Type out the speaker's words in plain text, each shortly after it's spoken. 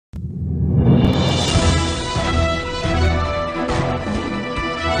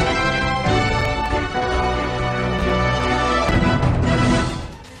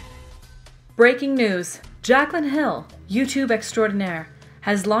Breaking news. Jaclyn Hill, YouTube extraordinaire,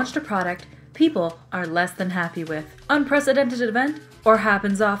 has launched a product people are less than happy with. Unprecedented event or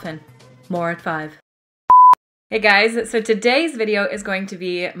happens often? More at 5. Hey guys, so today's video is going to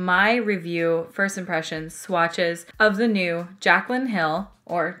be my review, first impressions, swatches of the new Jaclyn Hill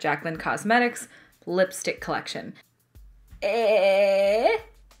or Jaclyn Cosmetics lipstick collection.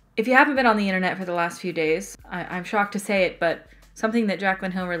 If you haven't been on the internet for the last few days, I'm shocked to say it, but something that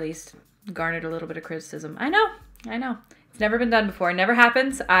Jaclyn Hill released garnered a little bit of criticism. I know. It's never been done before. It never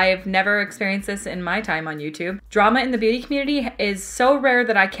happens. I've never experienced this in my time on YouTube. Drama in the beauty community is so rare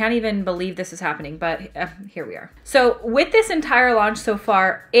that I can't even believe this is happening, but here we are. So with this entire launch so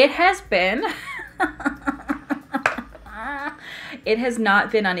far, it has been, it has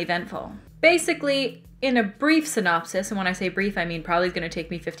not been uneventful. Basically, in a brief synopsis, and when I say brief, I mean probably going to take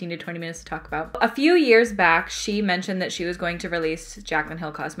me 15 to 20 minutes to talk about. A few years back, she mentioned that she was going to release Jaclyn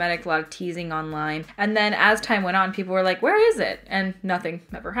Hill Cosmetics, a lot of teasing online. And then as time went on, people were like, where is it? And nothing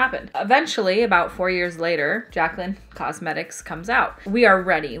ever happened. Eventually, about 4 years later, Jaclyn Cosmetics comes out. We are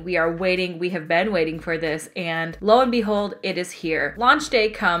ready. We are waiting. We have been waiting for this. And lo and behold, it is here. Launch day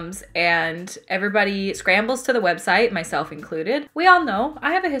comes and everybody scrambles to the website, myself included. We all know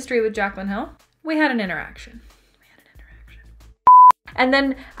I have a history with Jaclyn Hill. We had an interaction. And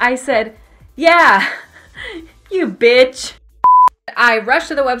then I said, yeah, you bitch. I rushed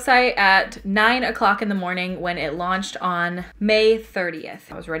to the website at 9 o'clock in the morning when it launched on May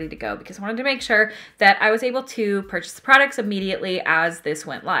 30th. I was ready to go because I wanted to make sure that I was able to purchase the products immediately as this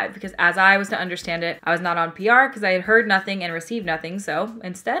went live. Because as I was to understand it, I was not on PR because I had heard nothing and received nothing. So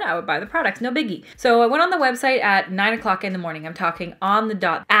instead, I would buy the products, no biggie. So I went on the website at 9 o'clock in the morning. I'm talking on the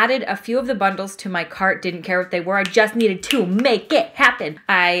dot. Added a few of the bundles to my cart. Didn't care what they were. I just needed to make it happen.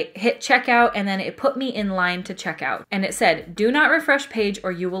 I hit checkout and then it put me in line to checkout. And it said, do not refresh page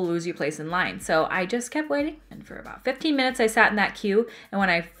or you will lose your place in line. So I just kept waiting, and for about 15 minutes I sat in that queue, and when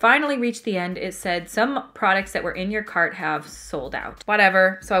I finally reached the end, it said some products that were in your cart have sold out.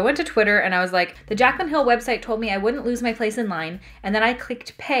 Whatever. So I went to Twitter and I was like, the Jaclyn Hill website told me I wouldn't lose my place in line, and then I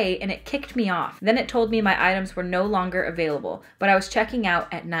clicked pay and it kicked me off. Then it told me my items were no longer available, but I was checking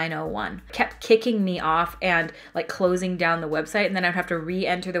out at 9:01. Kept kicking me off and like closing down the website, and then I'd have to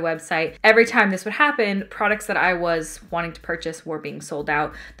re-enter the website. Every time this would happen, products that I was wanting to purchase were being sold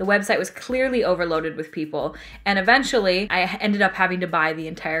out. The website was clearly overloaded with people, and eventually I ended up having to buy the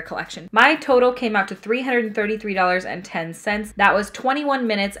entire collection. My total came out to $333.10. That was 21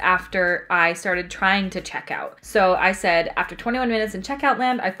 minutes after I started trying to check out. So I said, after 21 minutes in checkout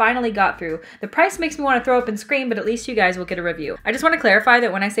land, I finally got through. The price makes me want to throw up and scream, but at least you guys will get a review. I just want to clarify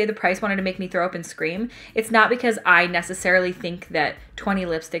that when I say the price wanted to make me throw up and scream, it's not because I necessarily think that 20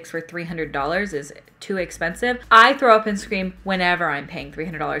 lipsticks for $300 is too expensive. I throw up and scream whenever I'm paying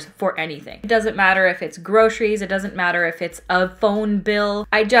 $300 for anything. It doesn't matter if it's groceries, it doesn't matter if it's a phone bill.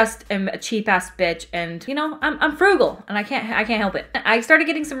 I just am a cheap ass bitch, and you know, I'm frugal and I can't help it. I started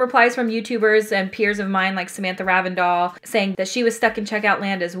getting some replies from YouTubers and peers of mine like Samantha Ravendall saying that she was stuck in checkout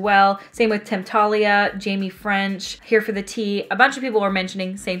land as well. Same with Tim Talia, Jamie French, Here for the Tea. A bunch of people were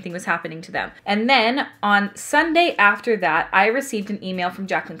mentioning same thing was happening to them. And then on Sunday after that, I received an email from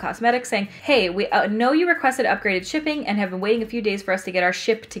Jaclyn Cosmetics saying, hey, we know you requested upgraded shipping and have been waiting a few days for us to get our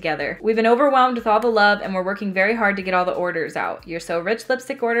ship together. We've been overwhelmed with all the love and we're working very hard to get all the orders out. Your So Rich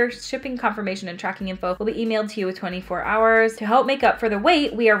lipstick order, shipping confirmation, and tracking info will be emailed to you with 24 hours. To help make up for the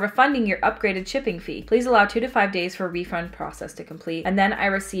wait, we are refunding your upgraded shipping fee. Please allow 2 to 5 days for refund process to complete. And then I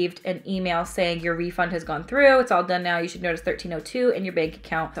received an email saying your refund has gone through. It's all done now. You should notice $13.02 in your bank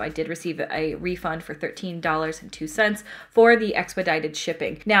account. So I did receive a refund for $13.02 for the expedited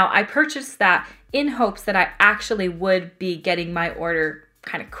shipping. Now I purchased that in hopes that I actually would be getting my order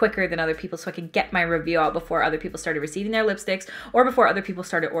kind of quicker than other people so I could get my review out before other people started receiving their lipsticks or before other people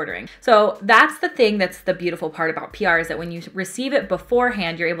started ordering. So that's the thing that's the beautiful part about PR, is that when you receive it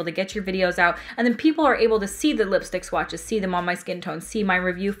beforehand, you're able to get your videos out, and then people are able to see the lipstick swatches, see them on my skin tone, see my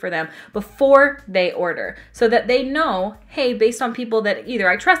review for them before they order, so that they know, hey, based on people that either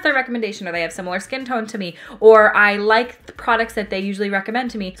I trust their recommendation or they have similar skin tone to me, or I like the products that they usually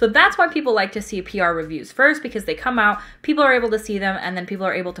recommend to me. So that's why people like to see PR reviews first, because they come out, people are able to see them, and then people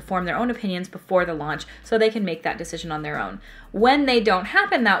are able to form their own opinions before the launch so they can make that decision on their own. When they don't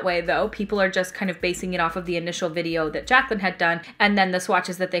happen that way though, people are just kind of basing it off of the initial video that Jaclyn had done and then the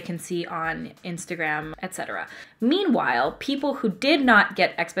swatches that they can see on Instagram, etc. Meanwhile, people who did not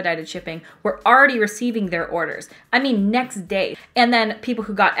get expedited shipping were already receiving their orders. I mean, next day. And then people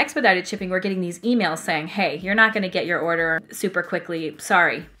who got expedited shipping were getting these emails saying, hey, you're not going to get your order super quickly.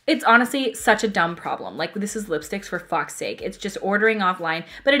 Sorry. It's honestly such a dumb problem. Like, this is lipsticks, for fuck's sake. It's just ordering offline.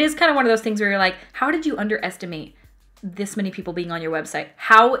 But it is kind of one of those things where you're like, how did you underestimate this many people being on your website?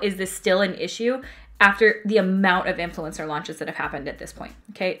 How is this still an issue after the amount of influencer launches that have happened at this point?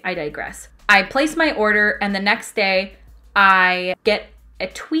 Okay, I digress. I place my order, and the next day I get a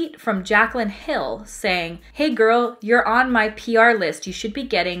tweet from Jaclyn Hill saying, "Hey girl, you're on my PR list. You should be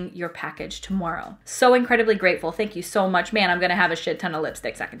getting your package tomorrow." So incredibly grateful. Thank you so much. Man, I'm gonna have a shit ton of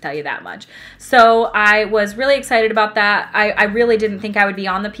lipsticks, I can tell you that much. So I was really excited about that. I really didn't think I would be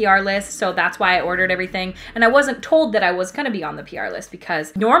on the PR list, so that's why I ordered everything. And I wasn't told that I was gonna be on the PR list,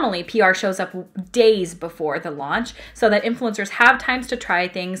 because normally PR shows up days before the launch so that influencers have times to try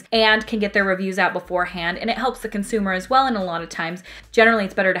things and can get their reviews out beforehand, and it helps the consumer as well. And a lot of times, generally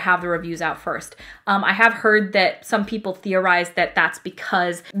it's better to have the reviews out first. I have heard that some people theorize that that's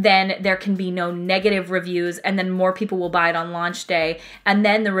because then there can be no negative reviews, and then more people will buy it on launch day, and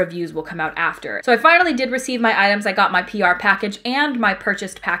then the reviews will come out after. So I finally did receive my items. I got my PR package and my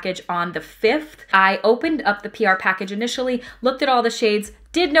purchased package on the 5th. I opened up the PR package initially, looked at all the shades,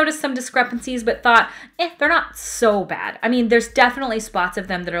 did notice some discrepancies, but thought, they're not so bad. I mean, there's definitely spots of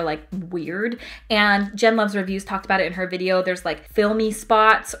them that are like weird. And Jen Loves Reviews talked about it in her video. There's like filmy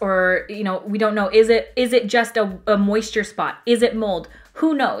spots, or, you know, we don't know. Is it just a moisture spot? Is it mold?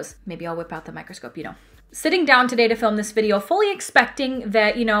 Who knows? Maybe I'll whip out the microscope, you know. Sitting down today to film this video, fully expecting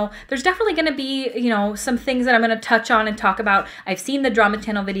that, you know, there's definitely going to be, you know, some things that I'm going to touch on and talk about. I've seen the Drama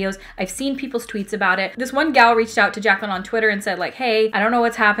Channel videos. I've seen people's tweets about it. This one gal reached out to Jaclyn on Twitter and said like, "Hey, I don't know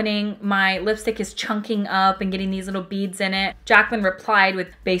what's happening. My lipstick is chunking up and getting these little beads in it." Jaclyn replied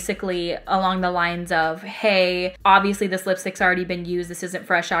with basically along the lines of, "Hey, obviously this lipstick's already been used. This isn't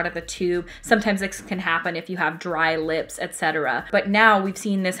fresh out of the tube. Sometimes this can happen if you have dry lips, etc. But now we've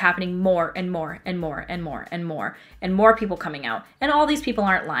seen this happening more and more and more and more people coming out, and all these people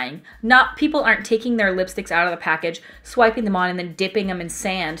aren't lying. People aren't taking their lipsticks out of the package, swiping them on, and then dipping them in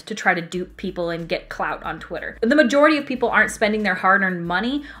sand to try to dupe people and get clout on Twitter. The majority of people aren't spending their hard-earned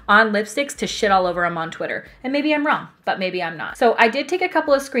money on lipsticks to shit all over them on Twitter. And maybe I'm wrong, but maybe I'm not. So I did take a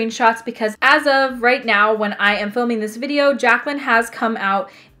couple of screenshots, because as of right now, when I am filming this video, Jaclyn has come out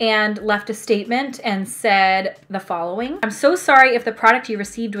and left a statement and said the following: "I'm so sorry if the product you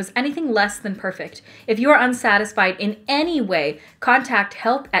received was anything less than perfect. If you are unsatisfied in any way, contact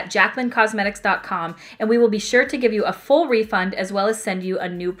help@jaclyncosmetics.com and we will be sure to give you a full refund as well as send you a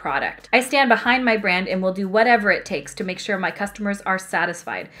new product. I stand behind my brand and will do whatever it takes to make sure my customers are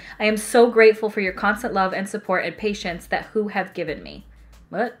satisfied. I am so grateful for your constant love and support and patience that you have given me."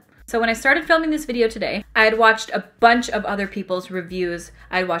 What? So when I started filming this video today, I had watched a bunch of other people's reviews.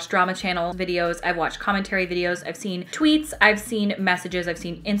 I had watched Drama Channel videos, I've watched commentary videos, I've seen tweets, I've seen messages, I've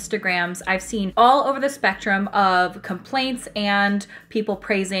seen Instagrams, I've seen all over the spectrum of complaints and people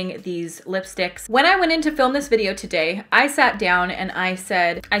praising these lipsticks. When I went in to film this video today, I sat down and I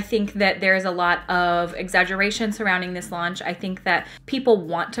said, I think that there's a lot of exaggeration surrounding this launch. I think that people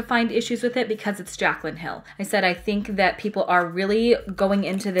want to find issues with it because it's Jaclyn Hill. I said, I think that people are really going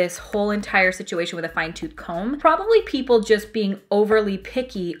into this whole entire situation with a fine-tooth comb. Probably people just being overly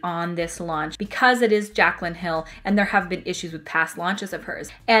picky on this launch because it is Jaclyn Hill and there have been issues with past launches of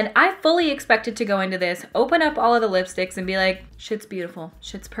hers. And I fully expected to go into this, open up all of the lipsticks and be like, shit's beautiful,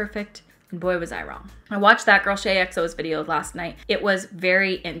 shit's perfect. And boy, was I wrong. I watched that girl Shay XO's video last night. It was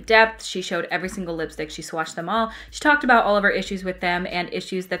very in-depth. She showed every single lipstick. She swatched them all. She talked about all of her issues with them and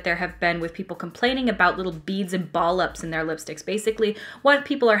issues that there have been with people complaining about little beads and ball-ups in their lipsticks. Basically, what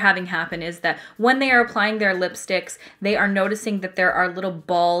people are having happen is that when they are applying their lipsticks, they are noticing that there are little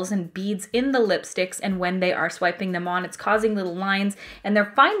balls and beads in the lipsticks, and when they are swiping them on, it's causing little lines, and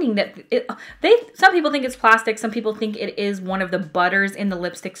they're finding that some people think it's plastic, some people think it is one of the butters in the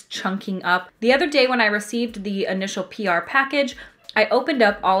lipsticks chunking up. The other day when I received the initial PR package, I opened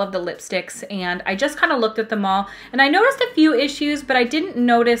up all of the lipsticks and I just kind of looked at them all, and I noticed a few issues, but I didn't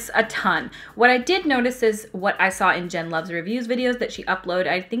notice a ton. What I did notice is what I saw in Jen Loves Reviews videos that she uploaded,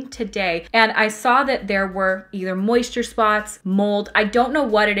 I think today, and I saw that there were either moisture spots, mold, I don't know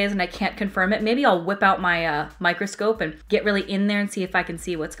what it is and I can't confirm it. Maybe I'll whip out my microscope and get really in there and see if I can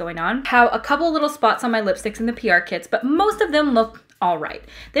see what's going on. Have a couple little spots on my lipsticks in the PR kits, but most of them look all right.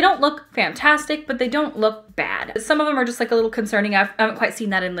 They don't look fantastic, but they don't look bad. Some of them are just like a little concerning. I haven't quite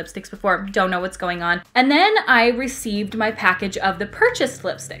seen that in lipsticks before. Don't know what's going on. And then I received my package of the purchased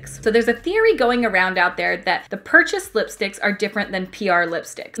lipsticks. So there's a theory going around out there that the purchased lipsticks are different than PR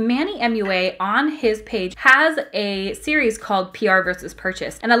lipsticks. Manny MUA on his page has a series called PR versus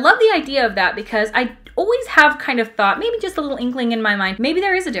purchase. And I love the idea of that because I always have kind of thought, maybe just a little inkling in my mind, maybe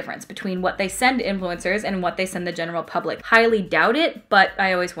there is a difference between what they send influencers and what they send the general public. Highly doubt it, it, but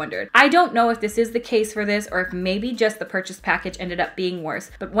I always wondered. I don't know if this is the case for this or if maybe just the purchase package ended up being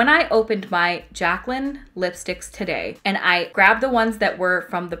worse. But when I opened my Jaclyn lipsticks today and I grabbed the ones that were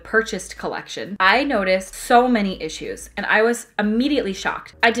from the purchased collection, I noticed so many issues and I was immediately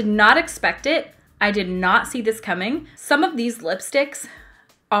shocked. I did not expect it. I did not see this coming. Some of these lipsticks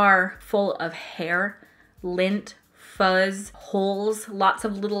are full of hair, lint, fuzz, holes, lots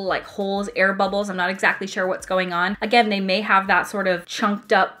of little like holes, air bubbles. I'm not exactly sure what's going on. Again, they may have that sort of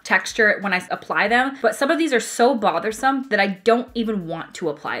chunked up texture when I apply them, but some of these are so bothersome that I don't even want to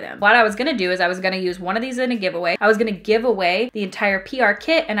apply them. What I was gonna do is I was gonna use one of these in a giveaway. I was gonna give away the entire PR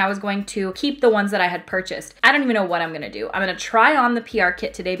kit and I was going to keep the ones that I had purchased. I don't even know what I'm gonna do. I'm gonna try on the PR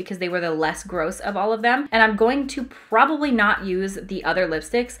kit today because they were the less gross of all of them. And I'm going to probably not use the other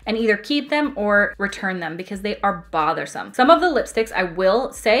lipsticks and either keep them or return them because they are bothersome. Some of the lipsticks, I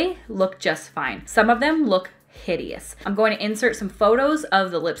will say, look just fine. Some of them look hideous. I'm going to insert some photos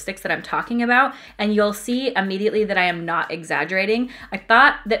of the lipsticks that I'm talking about and you'll see immediately that I am not exaggerating. I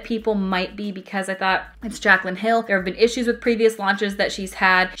thought that people might be because I thought it's Jaclyn Hill. There have been issues with previous launches that she's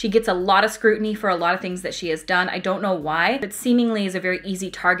had. She gets a lot of scrutiny for a lot of things that she has done. I don't know why, but seemingly is a very easy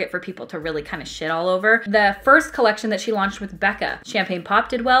target for people to really kind of shit all over. The first collection that she launched with Becca, Champagne Pop,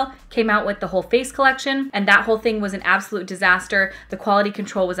 did well, came out with the whole face collection, and that whole thing was an absolute disaster. The quality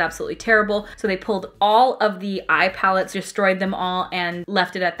control was absolutely terrible. So they pulled all of the eye palettes, destroyed them all, and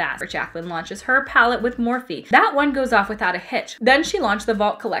left it at that. Jaclyn launches her palette with Morphe. That one goes off without a hitch. Then she launched the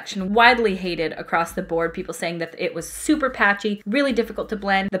Vault collection, widely hated across the board. People saying that it was super patchy, really difficult to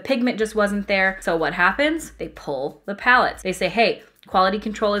blend. The pigment just wasn't there. So what happens? They pull the palettes. They say, hey, quality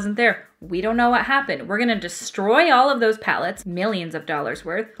control isn't there. We don't know what happened. We're gonna destroy all of those palettes, millions of dollars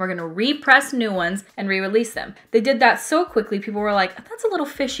worth. We're gonna repress new ones and re-release them. They did that so quickly, people were like, that's a little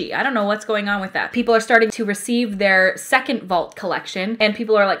fishy. I don't know what's going on with that. People are starting to receive their second Vault collection and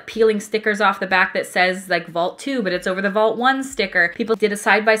people are like peeling stickers off the back that says like Vault 2, but it's over the Vault 1 sticker. People did a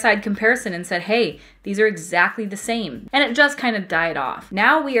side-by-side comparison and said, hey, these are exactly the same. And it just kind of died off.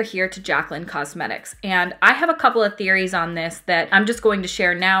 Now we are here to Jaclyn Cosmetics. And I have a couple of theories on this that I'm just going to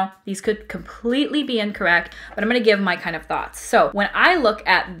share now. These could completely be incorrect, but I'm gonna give my kind of thoughts. So when I look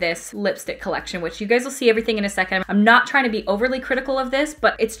at this lipstick collection, which you guys will see everything in a second, I'm not trying to be overly critical of this,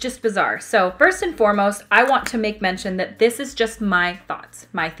 but it's just bizarre. So first and foremost, I want to make mention that this is just my thoughts,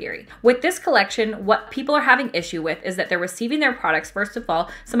 my theory. With this collection, what people are having issue with is that they're receiving their products, first of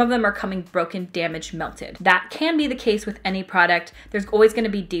all, some of them are coming broken, damaged, melted. That can be the case with any product. There's always gonna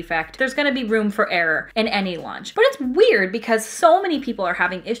be defect. There's gonna be room for error in any launch. But it's weird because so many people are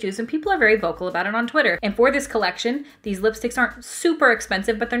having issues and people are very vocal about it on Twitter. And for this collection, these lipsticks aren't super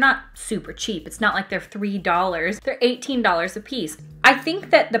expensive, but they're not super cheap. It's not like they're $3. They're $18 a piece. I think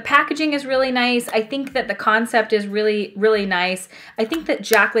that the packaging is really nice. I think that the concept is really, really nice. I think that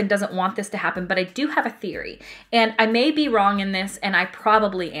Jaclyn doesn't want this to happen, but I do have a theory. And I may be wrong in this, and I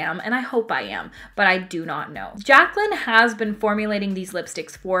probably am, and I hope I am, but I do not know. Jaclyn has been formulating these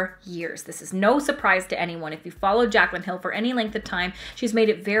lipsticks for years. This is no surprise to anyone. If you follow Jaclyn Hill for any length of time, she's made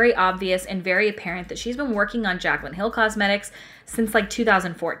it very obvious and very apparent that she's been working on Jaclyn Hill Cosmetics since like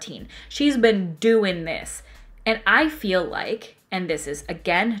 2014. She's been doing this. And I feel like, and this is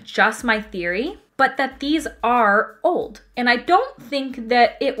again just my theory, but that these are old. And I don't think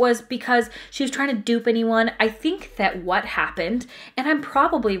that it was because she was trying to dupe anyone. I think that what happened, and I'm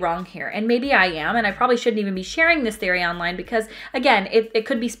probably wrong here, and maybe I am, and I probably shouldn't even be sharing this theory online because, again, it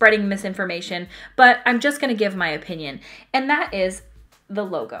could be spreading misinformation, but I'm just gonna give my opinion. And that is the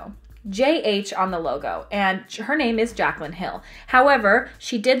logo. JH on the logo, and her name is Jaclyn Hill. However,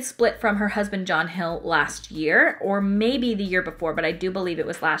 she did split from her husband John Hill last year, or maybe the year before, but I do believe it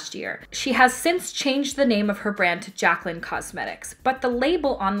was last year. She has since changed the name of her brand to Jaclyn Cosmetics, but the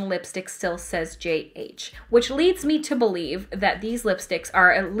label on the lipstick still says JH, which leads me to believe that these lipsticks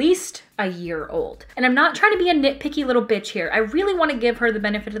are at least a year old. And I'm not trying to be a nitpicky little bitch here. I really want to give her the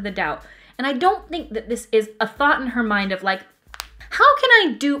benefit of the doubt. And I don't think that this is a thought in her mind of like, how can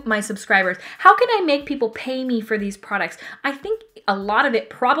I dupe my subscribers? How can I make people pay me for these products? I think a lot of it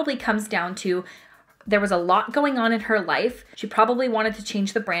probably comes down to there was a lot going on in her life. She probably wanted to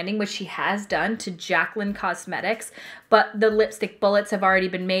change the branding, which she has done, to Jaclyn Cosmetics, but the lipstick bullets have already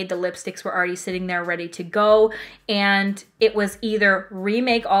been made. The lipsticks were already sitting there ready to go. And it was either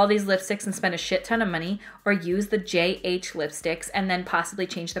remake all these lipsticks and spend a shit ton of money or use the JH lipsticks and then possibly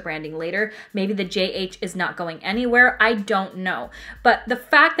change the branding later. Maybe the JH is not going anywhere. I don't know. But the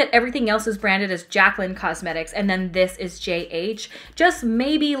fact that everything else is branded as Jaclyn Cosmetics and then this is JH just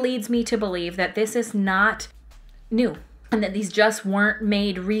maybe leads me to believe that this is not new. and that these just weren't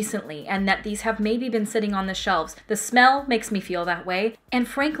made recently, and that these have maybe been sitting on the shelves. The smell makes me feel that way, and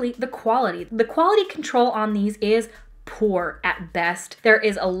frankly, the quality control on these is poor at best. There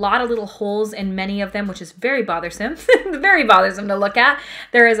is a lot of little holes in many of them, which is very bothersome, very bothersome to look at.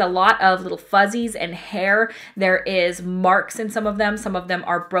 There is a lot of little fuzzies and hair. There is marks in some of them. Some of them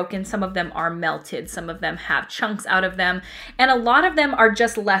are broken. Some of them are melted. Some of them have chunks out of them. And a lot of them are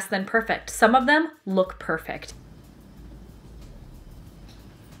just less than perfect. Some of them look perfect.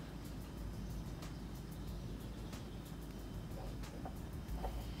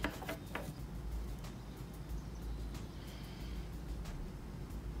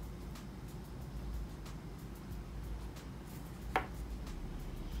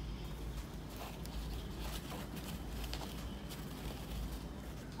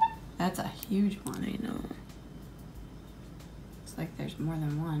 That's a huge one. I know. Looks like there's more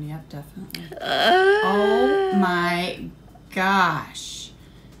than one. Yep, definitely. Oh my gosh.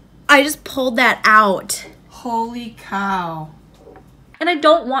 I just pulled that out. Holy cow. And I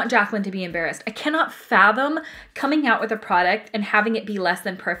don't want Jaclyn to be embarrassed. I cannot fathom coming out with a product and having it be less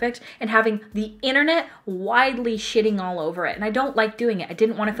than perfect and having the internet widely shitting all over it. And I don't like doing it. I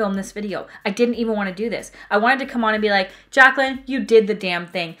didn't want to film this video. I didn't even want to do this. I wanted to come on and be like, Jaclyn, you did the damn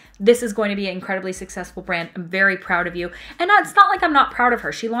thing. This is going to be an incredibly successful brand. I'm very proud of you. And it's not like I'm not proud of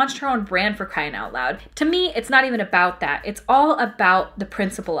her. She launched her own brand, for crying out loud. To me, it's not even about that. It's all about the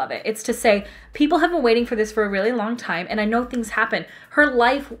principle of it. It's to say, people have been waiting for this for a really long time, and I know things happen. Her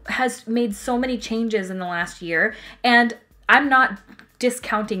life has made so many changes in the last year, and I'm not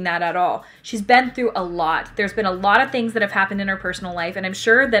discounting that at all. She's been through a lot. There's been a lot of things that have happened in her personal life, and I'm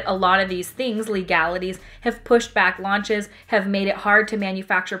sure that a lot of these things, legalities, have pushed back launches, have made it hard to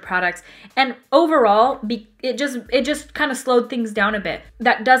manufacture products, and overall, it just kind of slowed things down a bit.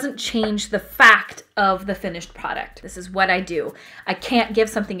 That doesn't change the fact of the finished product. This is what I do. I can't give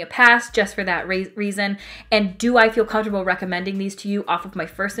something a pass just for that reason. And do I feel comfortable recommending these to you off of my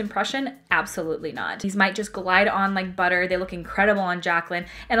first impression? Absolutely not. These might just glide on like butter. They look incredible on Jaclyn.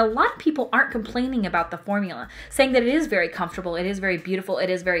 And a lot of people aren't complaining about the formula, saying that it is very comfortable, it is very beautiful, it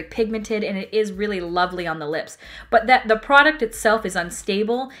is very pigmented, and it is really lovely on the lips. But that the product itself is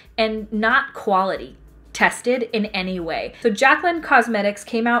unstable and not quality tested in any way. So Jaclyn Cosmetics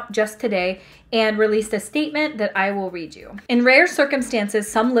came out just today and released a statement that I will read you. In rare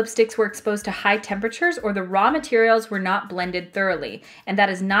circumstances, some lipsticks were exposed to high temperatures or the raw materials were not blended thoroughly, and that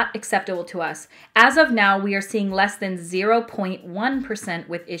is not acceptable to us. As of now, we are seeing less than 0.1%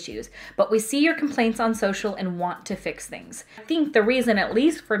 with issues, but we see your complaints on social and want to fix things. I think the reason, at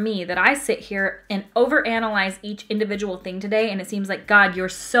least for me, that I sit here and overanalyze each individual thing today, and it seems like, God, you're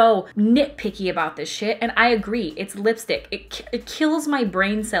so nitpicky about this shit, and I agree, it's lipstick. It kills my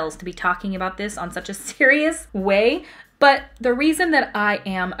brain cells to be talking about this on such a serious way. But the reason that I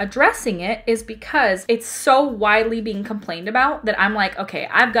am addressing it is because it's so widely being complained about that I'm like, okay,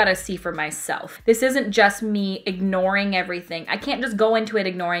 I've got to see for myself. This isn't just me ignoring everything. I can't just go into it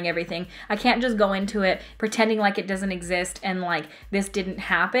ignoring everything. I can't just go into it pretending like it doesn't exist and like this didn't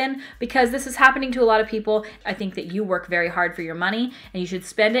happen, because this is happening to a lot of people. I think that you work very hard for your money and you should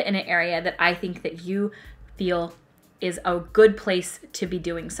spend it in an area that I think that you feel is a good place to be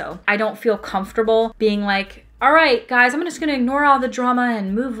doing so. I don't feel comfortable being like, all right, guys, I'm just gonna ignore all the drama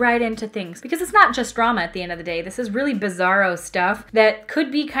and move right into things. Because it's not just drama at the end of the day. This is really bizarro stuff that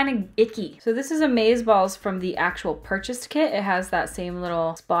could be kind of icky. So this is Amazeballs from the actual purchased kit. It has that same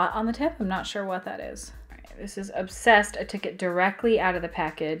little spot on the tip. I'm not sure what that is. All right, this is Obsessed. I took it directly out of the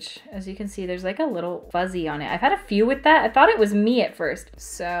package. As you can see, there's like a little fuzzy on it. I've had a few with that. I thought it was me at first.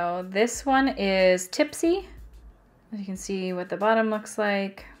 So this one is Tipsy. As you can see what the bottom looks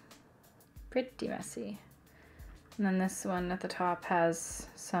like. Pretty messy. And then this one at the top has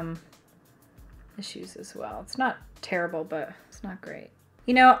some issues as well. It's not terrible, but it's not great.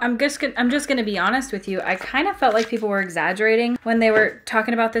 You know, I'm just gonna be honest with you. I kind of felt like people were exaggerating when they were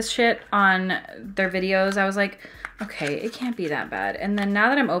talking about this shit on their videos. I was like, okay, it can't be that bad. And then now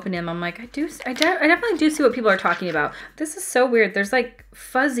that I'm opening them, I'm like, I definitely do see what people are talking about. This is so weird. There's like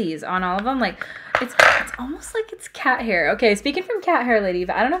fuzzies on all of them. Like, it's almost like it's cat hair. Okay, speaking from cat hair lady,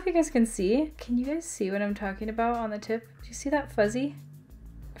 but I don't know if you guys can see. Can you guys see what I'm talking about on the tip? Do you see that fuzzy?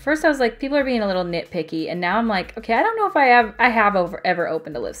 First I was like, people are being a little nitpicky, and now I'm like, okay, I don't know if I have ever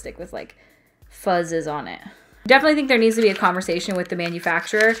opened a lipstick with like fuzzes on it. Definitely think there needs to be a conversation with the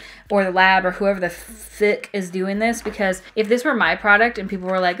manufacturer or the lab or whoever the thick is doing this, because if this were my product and people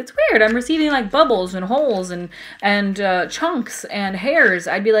were like, it's weird, I'm receiving like bubbles and holes and chunks and hairs,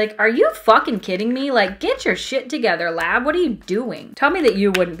 I'd be like, are you fucking kidding me? Like, get your shit together, lab. What are you doing? Tell me that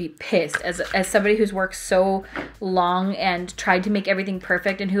you wouldn't be pissed as somebody who's worked so long and tried to make everything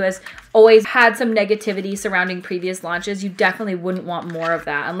perfect and who has always had some negativity surrounding previous launches. You definitely wouldn't want more of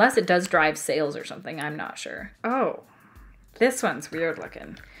that unless it does drive sales or something. I'm not sure. Oh, this one's weird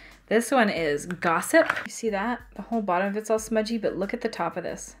looking. This one is Gossip. You see that? The whole bottom of it's all smudgy, but look at the top of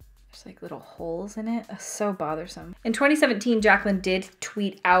this. There's like little holes in it. That's so bothersome. In 2017, Jaclyn did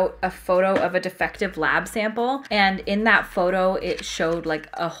tweet out a photo of a defective lab sample. And in that photo, it showed like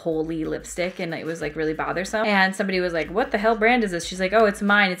a holy lipstick and it was like really bothersome. And somebody was like, what the hell brand is this? She's like, oh, it's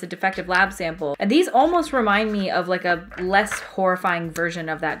mine. It's a defective lab sample. And these almost remind me of like a less horrifying version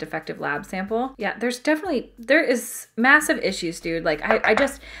of that defective lab sample. Yeah, there is massive issues, dude. Like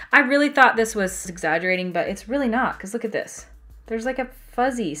I really thought this was exaggerating, but it's really not, because look at this. There's like a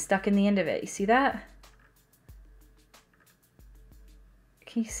fuzzy stuck in the end of it. You see that?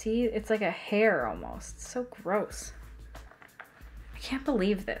 Can you see? It's like a hair almost. It's so gross. I can't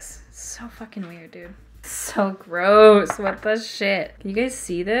believe this. It's so fucking weird, dude. So gross. What the shit? Can you guys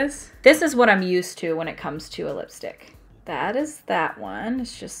see this? This is what I'm used to when it comes to a lipstick. That is that one.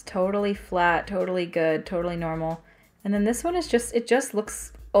 It's just totally flat, totally good, totally normal. And then this one is just, it just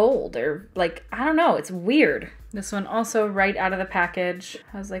looks old, or like, I don't know, it's weird. This one also right out of the package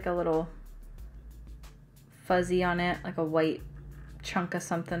has like a little fuzzy on it, like a white chunk of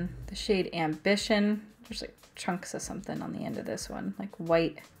something. The shade Ambition, there's like chunks of something on the end of this one, like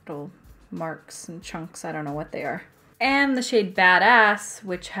white little marks and chunks. I don't know what they are. And the shade Badass,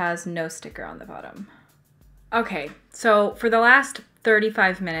 which has no sticker on the bottom. Okay, so for the last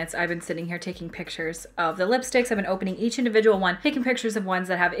 35 minutes, I've been sitting here taking pictures of the lipsticks. I've been opening each individual one, taking pictures of ones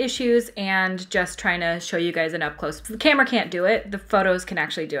that have issues, and just trying to show you guys an up close. The camera can't do it. The photos can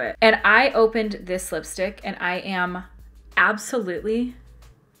actually do it. And I opened this lipstick and I am absolutely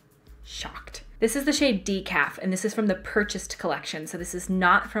shocked. This is the shade Decaf, and this is from the purchased collection. So this is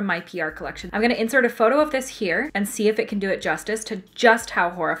not from my PR collection. I'm gonna insert a photo of this here and see if it can do it justice to just how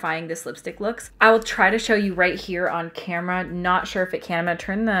horrifying this lipstick looks. I will try to show you right here on camera. Not sure if it can. I'm gonna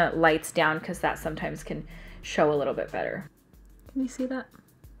turn the lights down because that sometimes can show a little bit better. Can you see that?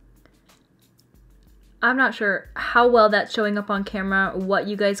 I'm not sure how well that's showing up on camera, what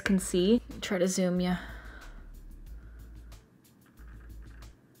you guys can see. Try to zoom you.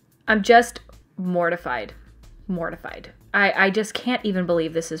 I'm just mortified. I just can't even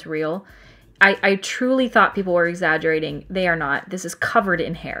believe this is real. I truly thought people were exaggerating. They are not. This is covered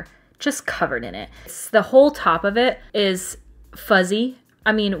in hair, just covered in it. The whole top of it is fuzzy.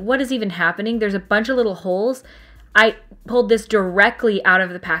 I mean, what is even happening? There's a bunch of little holes. I pulled this directly out of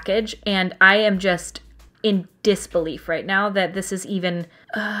the package and I am just in disbelief right now that this is even,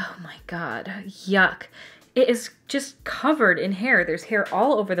 oh my God, yuck. It is just covered in hair. There's hair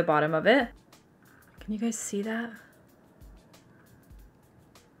all over the bottom of it. Can you guys see that?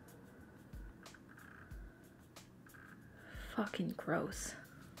 Fucking gross.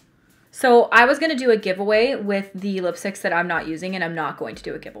 So I was gonna do a giveaway with the lipsticks that I'm not using, and I'm not going to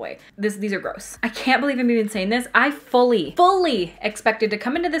do a giveaway. These are gross. I can't believe I'm even saying this. I fully expected to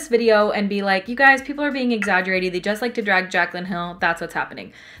come into this video and be like, you guys, people are being exaggerated. They just like to drag Jaclyn Hill. That's what's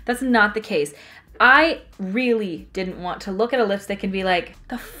happening. That's not the case. I really didn't want to look at a lipstick and be like,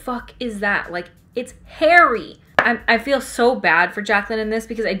 the fuck is that? Like, it's hairy. I feel so bad for Jaclyn in this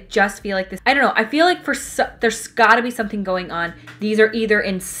because I just feel like this, I don't know, I feel like there's gotta be something going on. These are either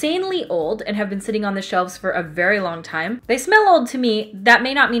insanely old and have been sitting on the shelves for a very long time. They smell old to me. That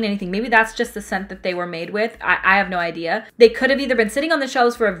may not mean anything. Maybe that's just the scent that they were made with. I have no idea. They could have either been sitting on the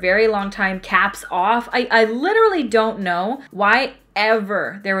shelves for a very long time, caps off. I literally don't know why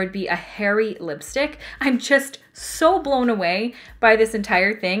ever there would be a hairy lipstick. I'm just so blown away by this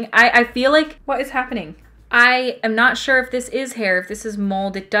entire thing. I feel like, what is happening? I am not sure if this is hair, if this is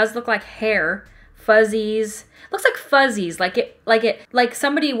mold. It does look like hair. Fuzzies. Looks like fuzzies, like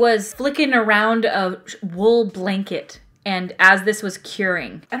somebody was flicking around a wool blanket and as this was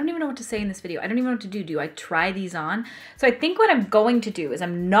curing. I don't even know what to say in this video. I don't even know what to do. Do I try these on? So I think what I'm going to do is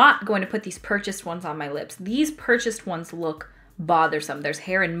I'm not going to put these purchased ones on my lips. These purchased ones look bothersome. There's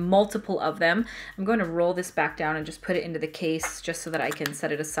hair in multiple of them. I'm going to roll this back down and just put it into the case just so that I can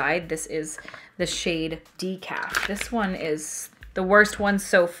set it aside. This is the shade Decaf. This one is the worst one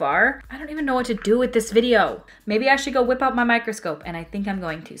so far. I don't even know what to do with this video. Maybe I should go whip out my microscope, and I think I'm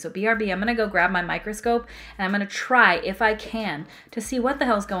going to. So BRB, I'm gonna go grab my microscope and I'm gonna try, if I can, to see what the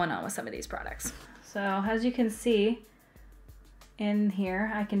hell's going on with some of these products. So as you can see in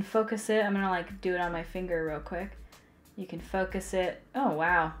here, I can focus it. I'm gonna like do it on my finger real quick. You can focus it. Oh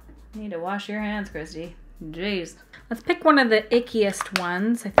wow, you need to wash your hands, Christy. Jeez. Let's pick one of the ickiest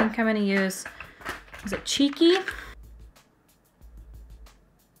ones. I think I'm gonna use, is it Cheeky?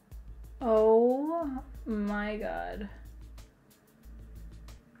 Oh my God.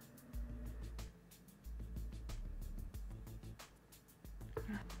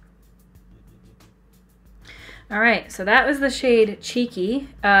 All right, so that was the shade Cheeky.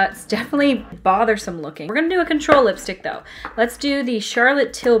 It's definitely bothersome looking. We're gonna do a control lipstick though. Let's do the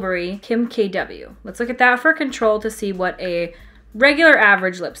Charlotte Tilbury Kim KW. Let's look at that for control to see what a regular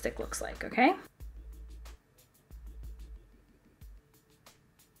average lipstick looks like, okay?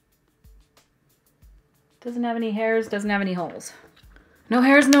 Doesn't have any hairs, doesn't have any holes. No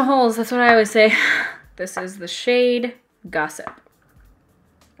hairs, no holes, that's what I always say. This is the shade Gossip.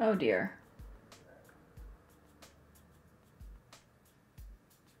 Oh dear.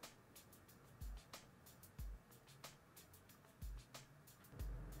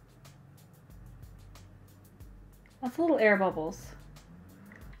 That's little air bubbles.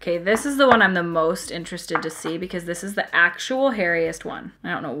 Okay, this is the one I'm the most interested to see because this is the actual hairiest one. I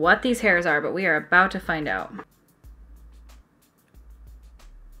don't know what these hairs are, but we are about to find out.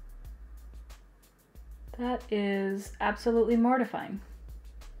 That is absolutely mortifying.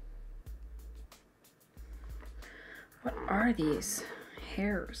 What are these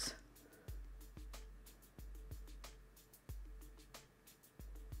hairs?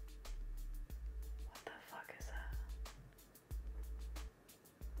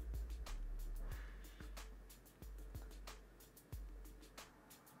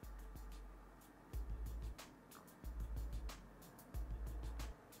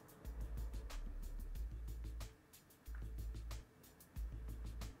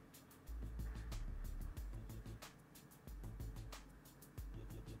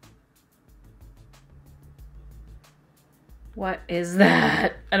 What is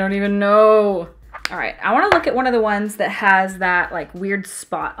that? I don't even know. All right, I want to look at one of the ones that has that like weird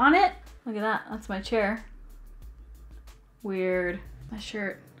spot on it. Look at that, that's my chair. Weird, my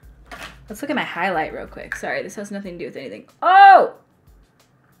shirt. Let's look at my highlight real quick. Sorry, this has nothing to do with anything. Oh!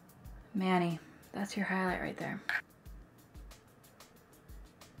 Manny, that's your highlight right there.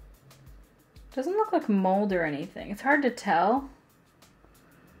 Doesn't look like mold or anything. It's hard to tell.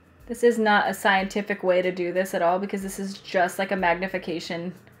 This is not a scientific way to do this at all because this is just like a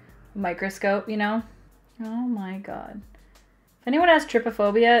magnification microscope, you know? Oh my God. If anyone has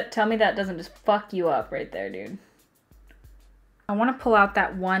trypophobia, tell me that doesn't just fuck you up right there, dude. I want to pull out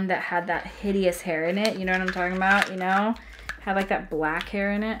that one that had that hideous hair in it. You know what I'm talking about? You know? Had like that black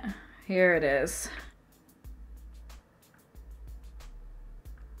hair in it. Here it is.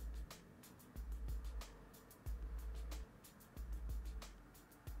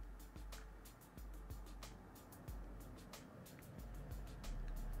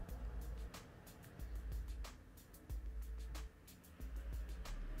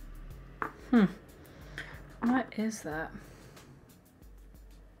 What is that?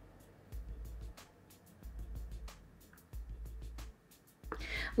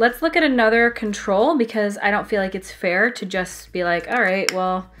 Let's look at another control because I don't feel like it's fair to just be like, all right,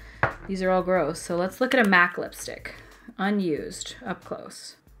 well, these are all gross. So let's look at a MAC lipstick, unused, up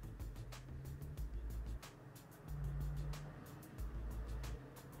close.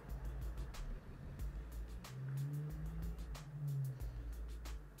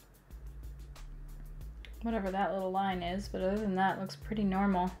 Whatever that little line is, but other than that, it looks pretty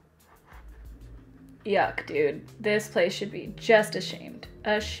normal. Yuck, dude. This place should be just ashamed.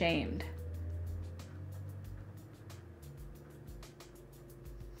 Ashamed.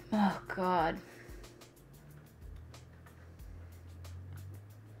 Oh, God.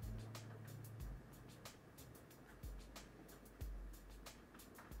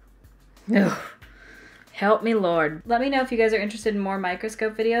 Ugh. Help me, Lord. Let me know if you guys are interested in more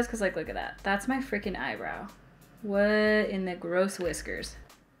microscope videos, because, like, look at that. That's my freaking eyebrow. What in the gross whiskers?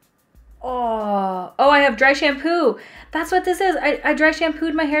 Oh, I have dry shampoo. That's what this is. I dry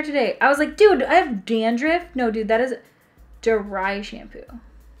shampooed my hair today. I was like, dude, I have dandruff. No, dude, that is dry shampoo.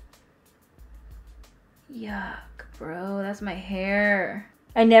 Yuck, bro. That's my hair.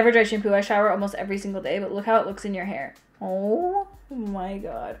 I never dry shampoo. I shower almost every single day, but look how it looks in your hair. Oh my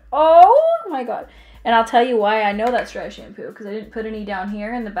God. Oh my God. And I'll tell you why I know that's dry shampoo, because I didn't put any down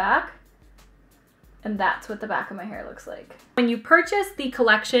here in the back. And that's what the back of my hair looks like. When you purchase the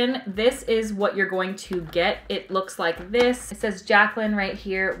collection, this is what you're going to get. It looks like this. It says Jaclyn right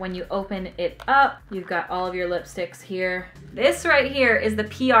here. When you open it up, you've got all of your lipsticks here. This right here is the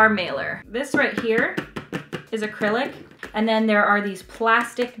PR mailer. This right here is acrylic. And then there are these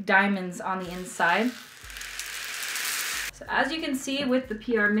plastic diamonds on the inside. So as you can see with the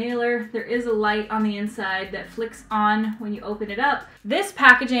PR mailer, there is a light on the inside that flicks on when you open it up. This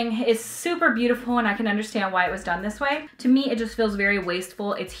packaging is super beautiful and I can understand why it was done this way. To me, it just feels very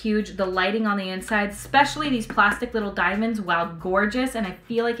wasteful. It's huge. The lighting on the inside, especially these plastic little diamonds, while gorgeous, and I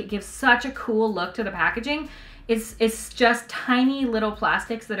feel like it gives such a cool look to the packaging. It's just tiny little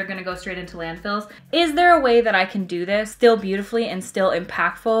plastics that are gonna go straight into landfills. Is there a way that I can do this still beautifully and still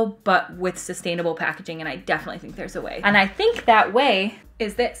impactful, but with sustainable packaging? And I definitely think there's a way. And I think that way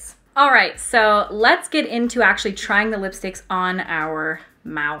is this. All right, so let's get into actually trying the lipsticks on our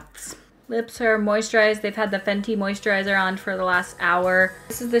mouths. Lips are moisturized. They've had the Fenty moisturizer on for the last hour.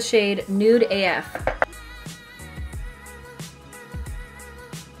 This is the shade Nude AF.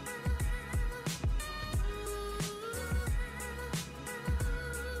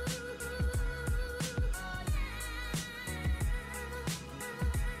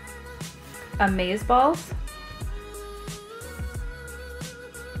 Amazeballs.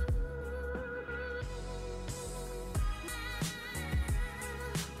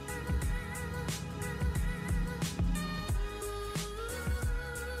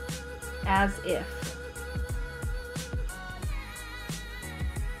 As if.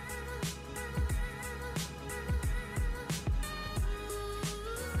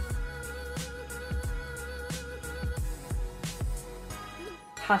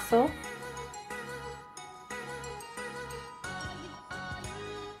 Hustle.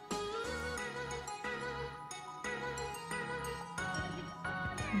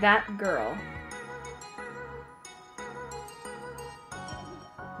 That girl.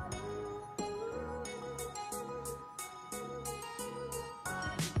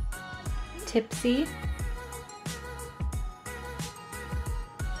 Tipsy.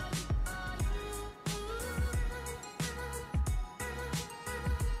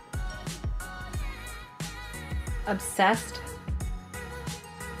 Obsessed.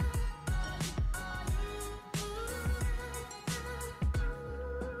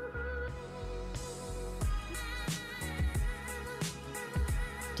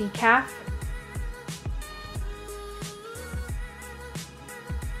 Decaf.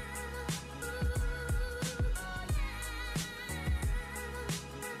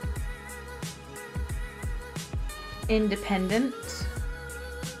 Independent.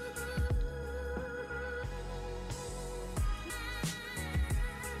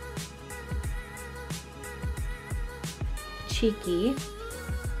 Cheeky.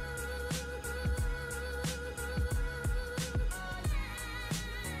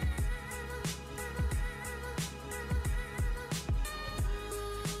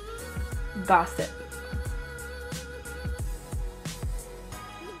 Gossip.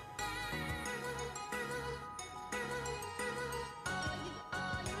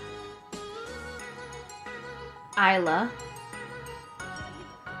 Isla.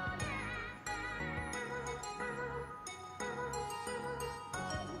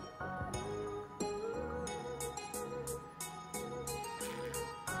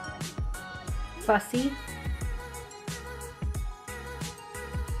 Fussy.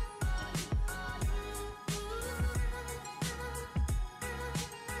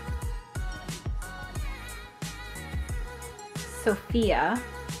 Sophia.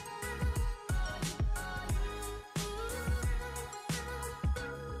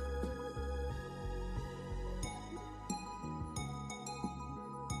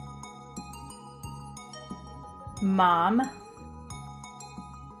 Mom.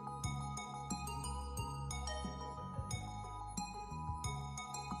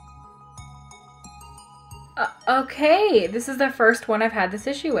 Okay, this is the first one I've had this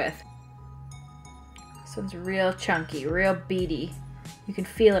issue with. This one's real chunky, real beady. You can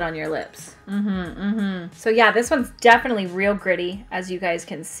feel it on your lips. So yeah, this one's definitely real gritty, as you guys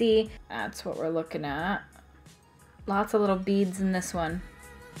can see. That's what we're looking at. Lots of little beads in this one.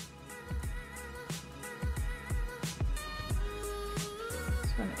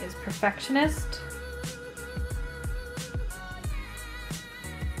 This one is Perfectionist.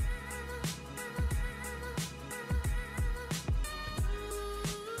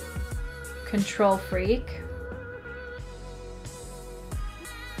 Control Freak.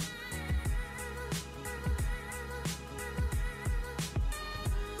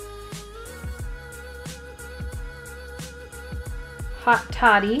 Hot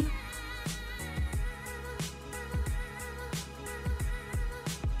Toddy.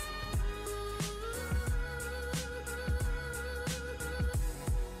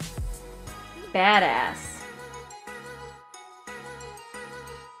 Badass.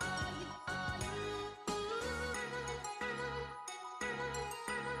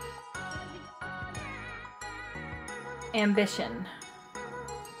 Ambition.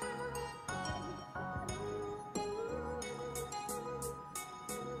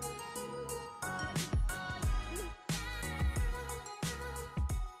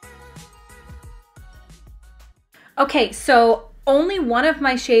 Okay, so only one of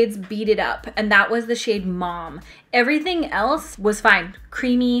my shades beat it up, and that was the shade Mom. Everything else was fine.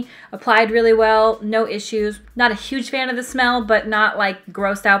 Creamy, applied really well, no issues. Not a huge fan of the smell, but not like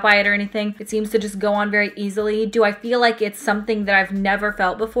grossed out by it or anything. It seems to just go on very easily. Do I feel like it's something that I've never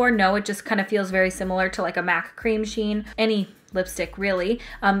felt before? No, it just kind of feels very similar to like a MAC cream sheen. Any lipstick really,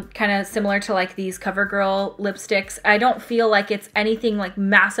 kind of similar to like these CoverGirl lipsticks. I don't feel like it's anything like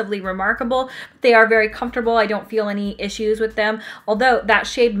massively remarkable. They are very comfortable. I don't feel any issues with them. Although that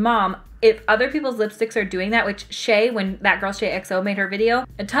shade Mom, if other people's lipsticks are doing that, which Shay, when that girl Shay XO made her video,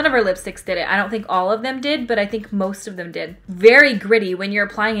 a ton of her lipsticks did it. I don't think all of them did, but I think most of them did. Very gritty. When you're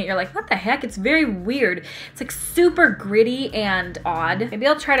applying it, you're like, what the heck? It's very weird. It's like super gritty and odd. Maybe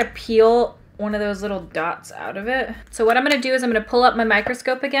I'll try to peel one of those little dots out of it. So what I'm gonna do is I'm gonna pull up my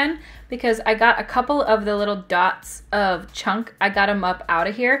microscope again, because I got a couple of the little dots of chunk. I got them up out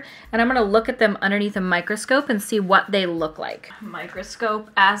of here, and I'm gonna look at them underneath a microscope and see what they look like. Microscope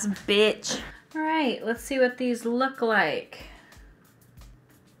ass bitch. All right, let's see what these look like.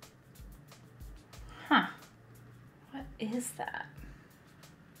 Huh, what is that?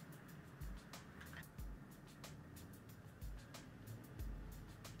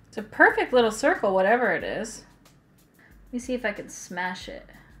 It's a perfect little circle, whatever it is. Let me see if I can smash it.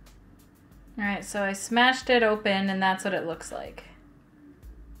 All right, so I smashed it open and that's what it looks like.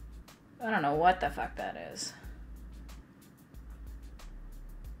 I don't know what the fuck that is.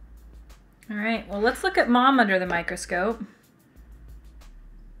 All right, well, let's look at Mom under the microscope.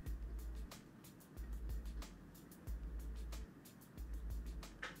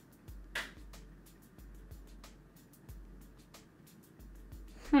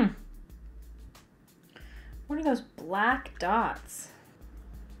 What are those black dots?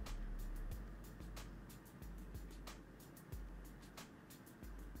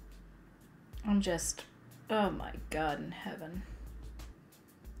 I'm just, oh my God in heaven.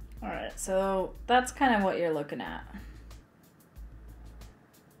 All right, so that's kind of what you're looking at.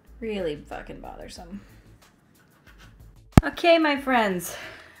 Really fucking bothersome. Okay, my friends,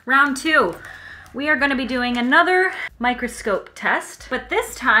 round two. We are gonna be doing another microscope test, but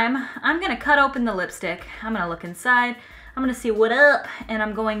this time I'm gonna cut open the lipstick. I'm gonna look inside, I'm gonna see what up, and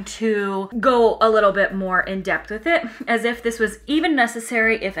I'm going to go a little bit more in depth with it, as if this was even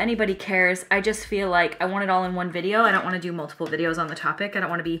necessary, if anybody cares. I just feel like I want it all in one video. I don't wanna do multiple videos on the topic. I don't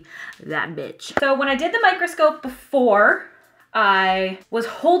wanna be that bitch. So when I did the microscope before, I was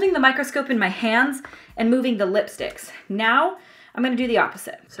holding the microscope in my hands and moving the lipsticks. Now, I'm gonna do the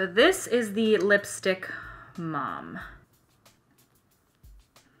opposite. So this is the lipstick Mom.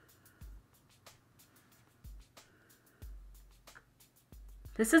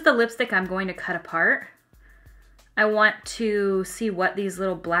 This is the lipstick I'm going to cut apart. I want to see what these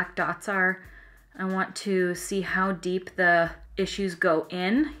little black dots are. I want to see how deep the issues go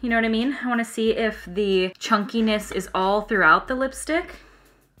in, you know what I mean? I wanna see if the chunkiness is all throughout the lipstick.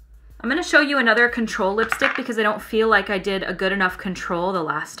 I'm gonna show you another control lipstick because I don't feel like I did a good enough control the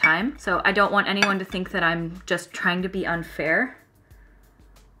last time. So I don't want anyone to think that I'm just trying to be unfair.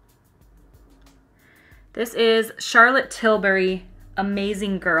 This is Charlotte Tilbury,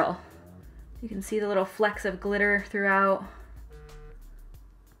 Amazing Girl. You can see the little flecks of glitter throughout.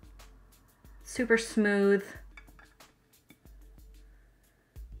 Super smooth.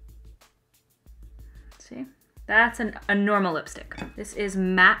 See? That's a normal lipstick. This is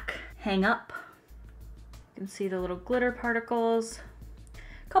MAC Hang Up. You can see the little glitter particles,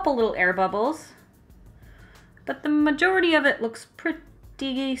 a couple little air bubbles, but the majority of it looks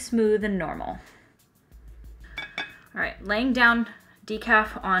pretty smooth and normal. All right, laying down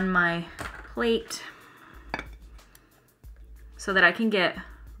decaf on my plate so that I can get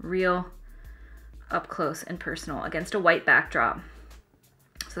real up close and personal against a white backdrop.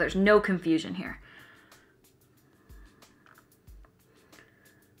 So there's no confusion here.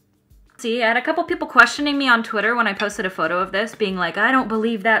 See, I had a couple people questioning me on Twitter when I posted a photo of this, being like, I don't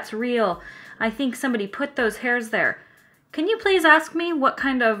believe that's real. I think somebody put those hairs there. Can you please ask me what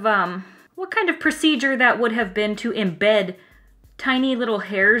kind of procedure that would have been to embed tiny little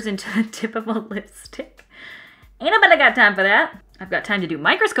hairs into the tip of a lipstick? Ain't nobody got time for that. I've got time to do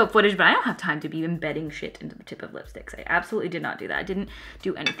microscope footage, but I don't have time to be embedding shit into the tip of lipsticks. I absolutely did not do that. I didn't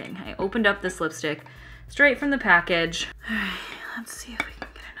do anything. I opened up this lipstick straight from the package. All right, let's see if we can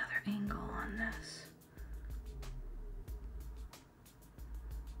get another angle on this.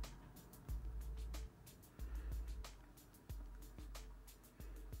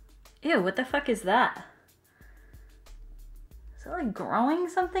 Ew, what the fuck is that? Is that like growing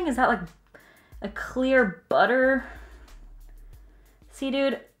something? Is that like a clear butter? See,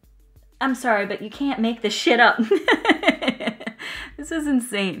 dude, I'm sorry, but you can't make this shit up. This is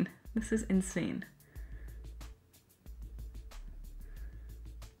insane. This is insane.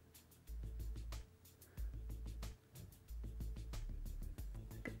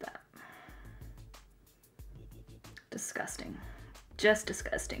 Look at that. Disgusting. Just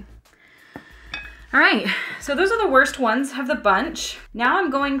disgusting. All right, so those are the worst ones of the bunch. Now I'm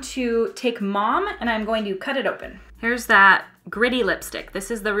going to take Mom and I'm going to cut it open. Here's that gritty lipstick.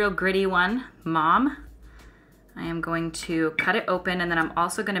 This is the real gritty one, Mom. I am going to cut it open and then I'm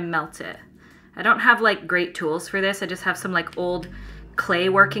also gonna melt it. I don't have like great tools for this. I just have some like old clay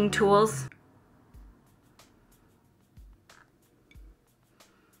working tools.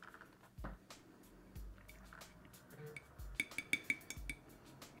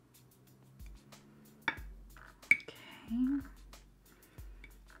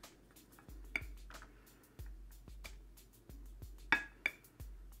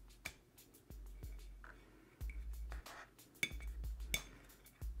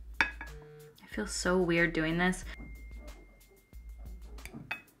 I feel so weird doing this.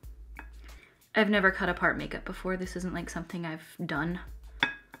 I've never cut apart makeup before. This isn't like something I've done.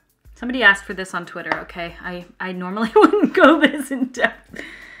 Somebody asked for this on Twitter, okay? I normally wouldn't go this in depth.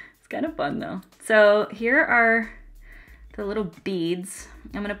 It's kind of fun though. So here are the little beads.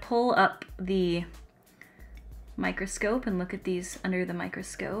 I'm gonna pull up the microscope and look at these under the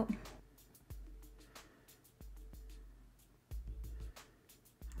microscope.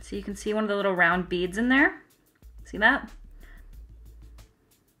 So you can see one of the little round beads in there. See that?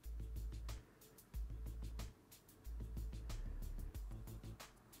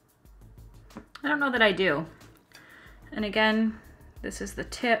 I don't know that I do. And again, this is the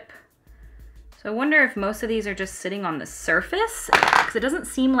tip. So I wonder if most of these are just sitting on the surface, because it doesn't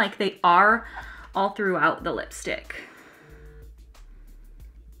seem like they are all throughout the lipstick.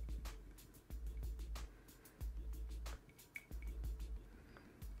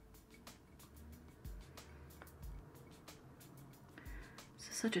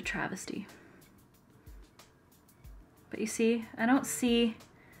 Such a travesty. But you see, I don't see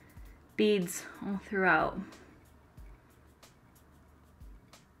beads all throughout.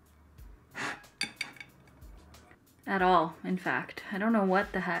 At all, in fact. I don't know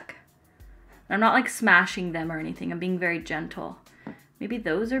what the heck. I'm not like smashing them or anything. I'm being very gentle. Maybe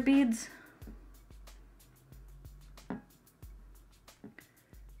those are beads?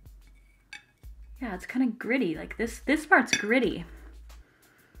 Yeah, it's kind of gritty. Like this part's gritty.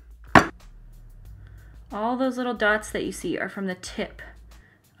 All those little dots that you see are from the tip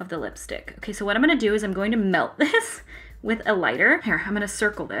of the lipstick. Okay, so what I'm gonna do is I'm going to melt this with a lighter. Here, I'm gonna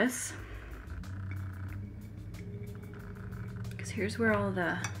circle this. Because here's where all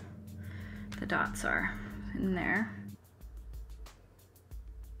the dots are, in there.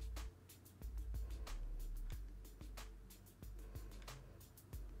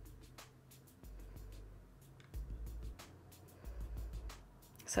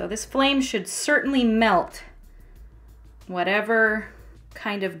 So this flame should certainly melt whatever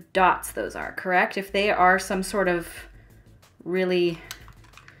kind of dots those are, correct? If they are some sort of really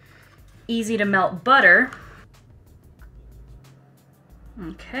easy to melt butter.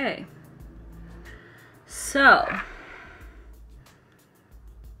 Okay. So.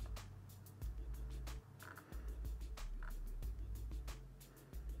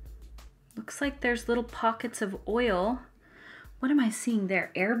 Looks like there's little pockets of oil. What am I seeing there?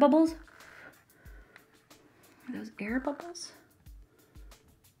 Air bubbles? Are those air bubbles?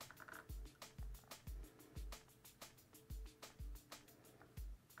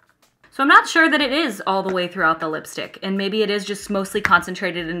 So I'm not sure that it is all the way throughout the lipstick, and maybe it is just mostly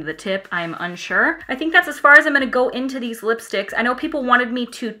concentrated into the tip. I'm unsure. I think that's as far as I'm gonna go into these lipsticks. I know people wanted me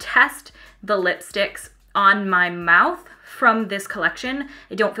to test the lipsticks on my mouth from this collection.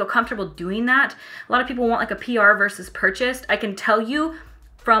 I don't feel comfortable doing that. A lot of people want like a PR versus purchased. I can tell you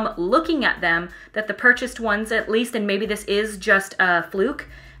from looking at them that the purchased ones, at least, and maybe this is just a fluke,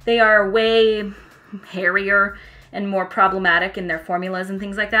 they are way hairier and more problematic in their formulas and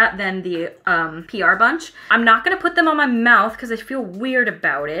things like that than the PR bunch. I'm not gonna put them on my mouth because I feel weird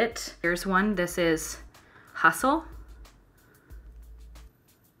about it. Here's one, this is Hustle.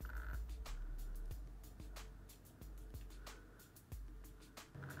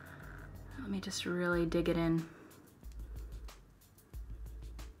 Let me just really dig it in.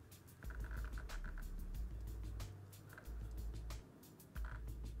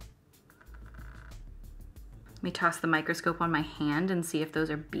 Let me toss the microscope on my hand and see if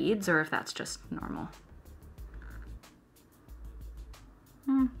those are beads or if that's just normal.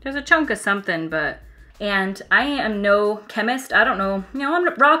 There's a chunk of something, but... And I am no chemist. I don't know. You know,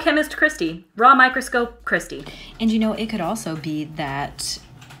 I'm raw chemist Christy. Raw microscope Christy. And you know, it could also be that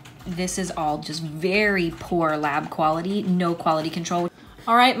this is all just very poor lab quality, no quality control.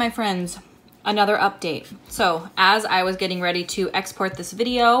 All right, my friends, another update. So as I was getting ready to export this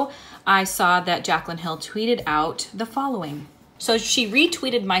video, I saw that Jaclyn Hill tweeted out the following. So she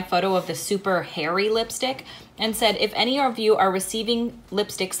retweeted my photo of the super hairy lipstick and said, if any of you are receiving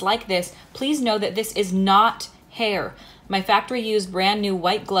lipsticks like this, please know that this is not hair. My factory used brand new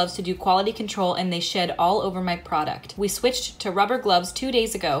white gloves to do quality control and they shed all over my product. We switched to rubber gloves 2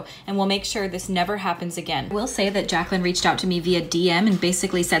 days ago and we'll make sure this never happens again. I will say that Jaclyn reached out to me via DM and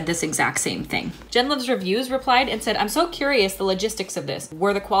basically said this exact same thing. Jen Loves Reviews replied and said, I'm so curious the logistics of this.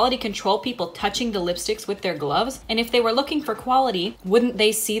 Were the quality control people touching the lipsticks with their gloves? And if they were looking for quality, wouldn't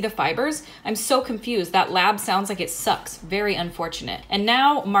they see the fibers? I'm so confused. That lab sounds like it sucks. Very unfortunate. And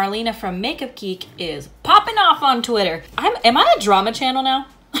now Marlena from Makeup Geek is popping off on Twitter. Am I a drama channel now?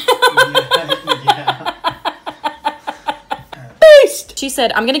 Yeah. Beast! She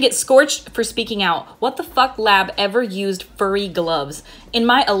said, I'm gonna get scorched for speaking out. What the fuck lab ever used furry gloves? In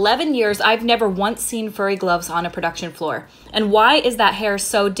my 11 years, I've never once seen furry gloves on a production floor. And why is that hair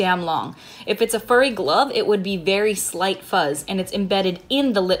so damn long? If it's a furry glove, it would be very slight fuzz and it's embedded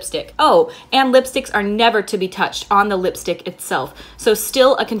in the lipstick. Oh, and lipsticks are never to be touched on the lipstick itself. So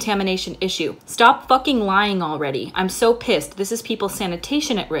still a contamination issue. Stop fucking lying already. I'm so pissed. This is people's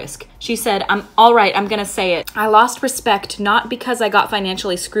sanitation at risk. She said, I'm all right, I'm gonna say it. I lost respect not because I got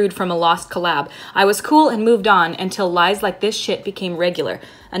financially screwed from a lost collab. I was cool and moved on until lies like this shit became regular.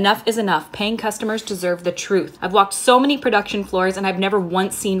 Enough is enough. Paying customers deserve the truth. I've walked so many production floors and I've never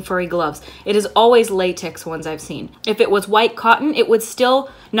once seen furry gloves. It is always latex ones I've seen. If it was white cotton, it would still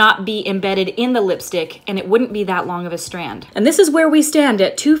not be embedded in the lipstick and it wouldn't be that long of a strand. And this is where we stand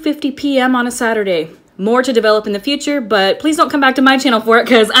at 2:50 p.m. on a Saturday. More to develop in the future, but please don't come back to my channel for it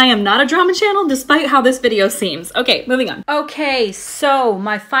because I am not a drama channel despite how this video seems. Okay, moving on. Okay, so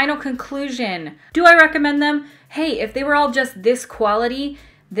my final conclusion. Do I recommend them? Hey, if they were all just this quality,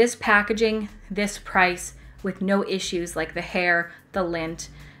 this packaging, this price, with no issues like the hair, the lint,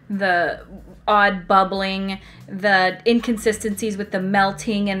 the odd bubbling, the inconsistencies with the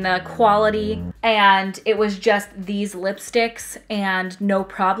melting and the quality, and it was just these lipsticks and no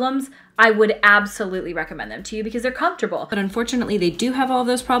problems, I would absolutely recommend them to you because they're comfortable. But unfortunately, they do have all of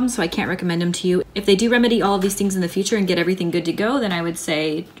those problems, so I can't recommend them to you. If they do remedy all of these things in the future and get everything good to go, then I would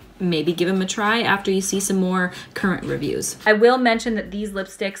say maybe give them a try after you see some more current reviews. I will mention that these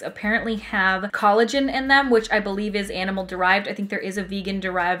lipsticks apparently have collagen in them, which I believe is animal derived. I think there is a vegan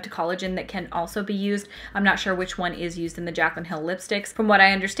derived collagen that can also be used. I'm not sure which one is used in the Jaclyn Hill lipsticks. From what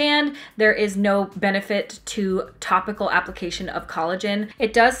I understand, there is no benefit to topical application of collagen.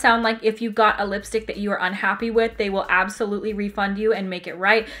 It does sound like if you got a lipstick that you are unhappy with, they will absolutely refund you and make it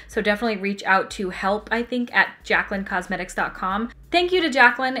right. So definitely reach out to help, I think, at jaclyncosmetics.com. Thank you to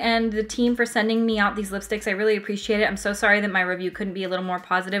Jaclyn and the team for sending me out these lipsticks. I really appreciate it. I'm so sorry that my review couldn't be a little more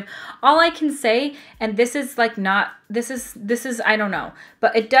positive. All I can say, and this is like not, this is, I don't know,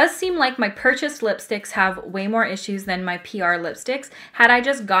 but it does seem like my purchased lipsticks have way more issues than my PR lipsticks. Had I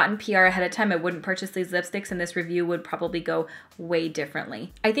just gotten PR ahead of time, I wouldn't purchase these lipsticks and this review would probably go way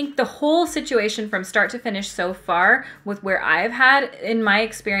differently. I think the whole situation from start to finish so far with where I've had in my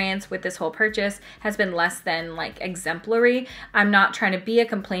experience with this whole purchase has been less than like exemplary. I'm not trying to be a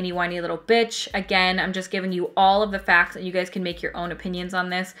complainy, whiny little bitch. Again, I'm just giving you all of the facts and you guys can make your own opinions on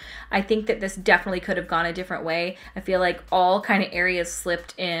this. I think that this definitely could have gone a different way. I feel like all kind of areas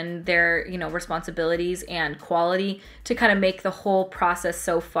slipped in their, you know, responsibilities and quality to kind of make the whole process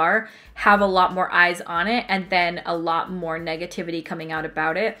so far have a lot more eyes on it and then a lot more negativity coming out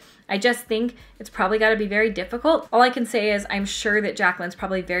about it. I just think it's probably got to be very difficult. All I can say is I'm sure that Jaclyn's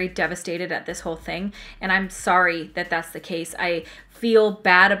probably very devastated at this whole thing, and I'm sorry that that's the case. I feel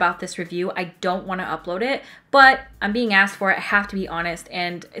bad about this review. I don't want to upload it, but I'm being asked for it. I have to be honest.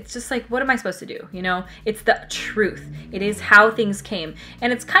 And it's just like, what am I supposed to do? You know, it's the truth. It is how things came.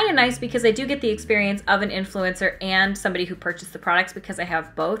 And it's kind of nice because I do get the experience of an influencer and somebody who purchased the products, because I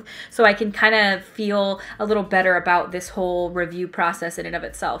have both. So I can kind of feel a little better about this whole review process in and of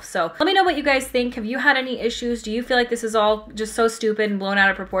itself. So let me know what you guys think. Have you had any issues? Do you feel like this is all just so stupid and blown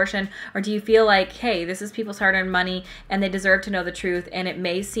out of proportion? Or do you feel like, hey, this is people's hard-earned money and they deserve to know the truth, and it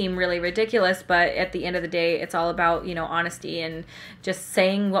may seem really ridiculous, but at the end of the day, it's all about, you know, honesty and just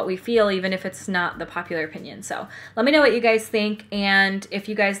saying what we feel, even if it's not the popular opinion. So let me know what you guys think, and if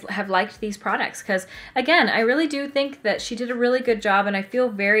you guys have liked these products, because again, I really do think that she did a really good job, and I feel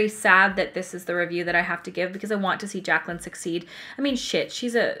very sad that this is the review that I have to give, because I want to see Jaclyn succeed. I mean, shit,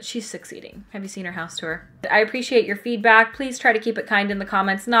 she's succeeding. Have you seen her house tour? I appreciate your feedback. Please try to keep it kind in the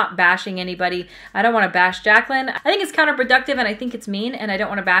comments, not bashing anybody. I don't want to bash Jaclyn. I think it's counterproductive, and I think it's mean, and I don't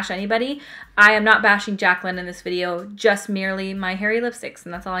want to bash anybody. I am not bashing Jaclyn in this video, just merely my hairy lipsticks,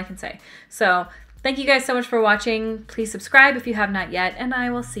 and that's all I can say. So thank you guys so much for watching. Please subscribe if you have not yet, and I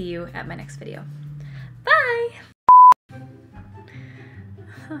will see you at my next video. Bye!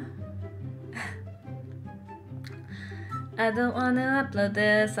 I don't want to upload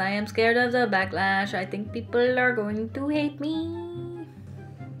this. I am scared of the backlash. I think people are going to hate me.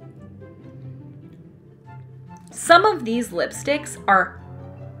 Some of these lipsticks are...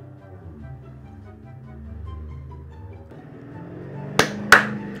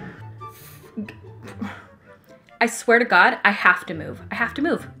 I swear to God, I have to move. I have to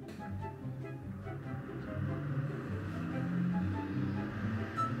move.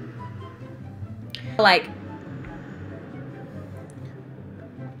 Like...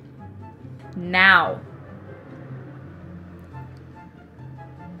 now.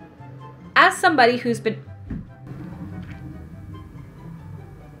 As somebody who's been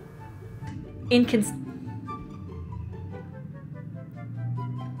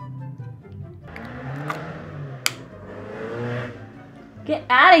get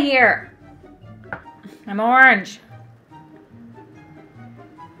out of here. I'm orange.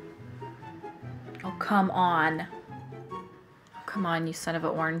 Oh, come on. Oh, come on, you son of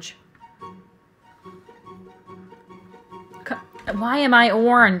an orange. Why am I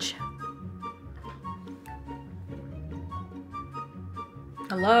orange?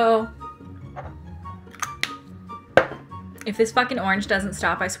 Hello? If this fucking orange doesn't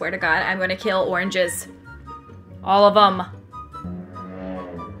stop, I swear to God, I'm gonna kill oranges. All of them.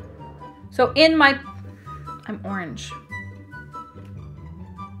 So in my... I'm orange.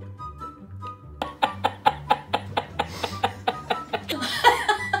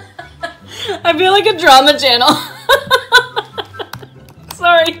 I feel like a drama channel.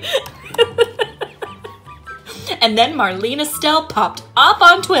 Sorry. And then Marlene Estelle popped up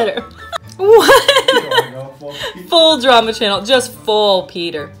on Twitter. What? Full drama channel. Just full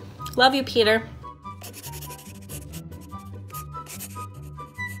Peter. Love you, Peter.